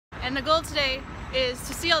And the goal today is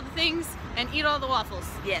to see all the things and eat all the waffles.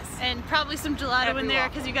 Yes. And probably some gelato in there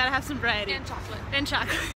because you gotta have some variety. And chocolate. And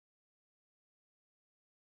chocolate.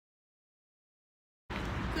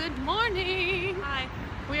 Good morning. Hi.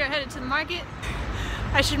 We are headed to the market.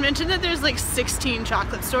 I should mention that there's like 16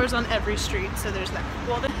 chocolate stores on every street, so there's that.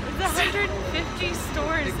 Well, there's 150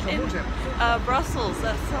 stores in Brussels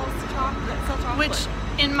that sell chocolate. Which,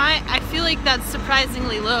 I feel like that's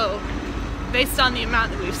surprisingly low based on the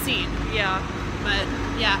amount that we've seen. Yeah. But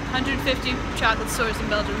yeah, 150 chocolate stores in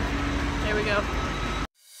Belgium. There we go.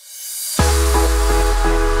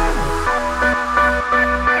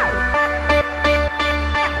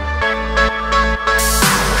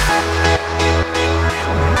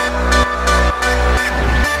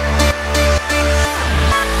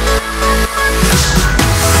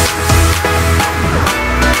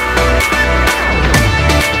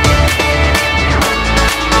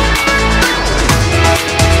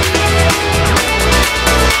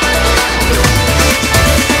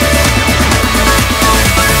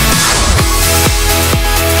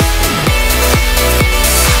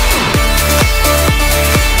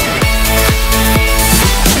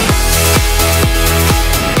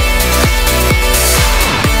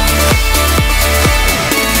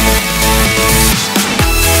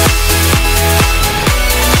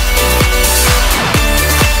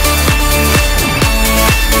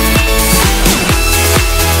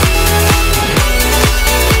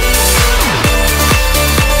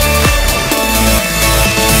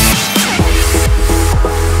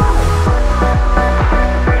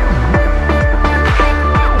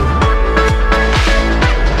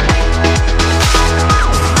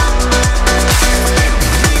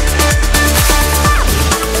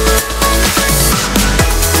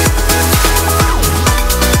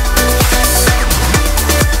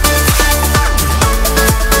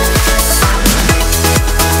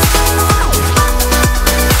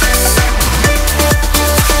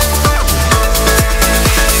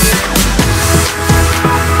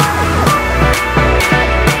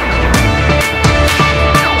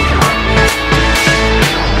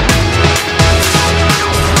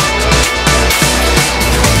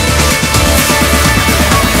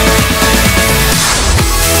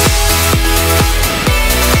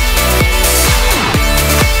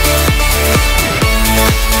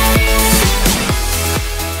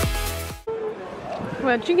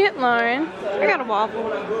 What'd you get, Lauren? I got a waffle.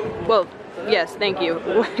 Well, yes, thank you.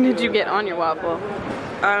 What did you get on your waffle?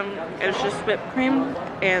 It's just whipped cream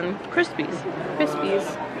and Crispies. Crispies.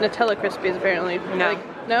 Nutella Crispies, apparently. No.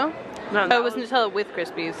 No? No. Oh, it was Nutella with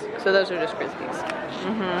Crispies, so those are just Crispies.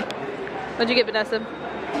 Mm-hmm. What'd you get, Vanessa?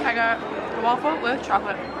 I got a waffle with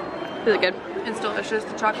chocolate. Is it good? It's delicious.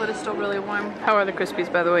 The chocolate is still really warm. How are the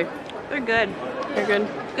Crispies, by the way? They're good. They're good?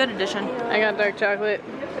 Good addition. I got dark chocolate.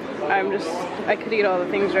 I could eat all the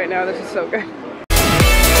things right now. This is so good.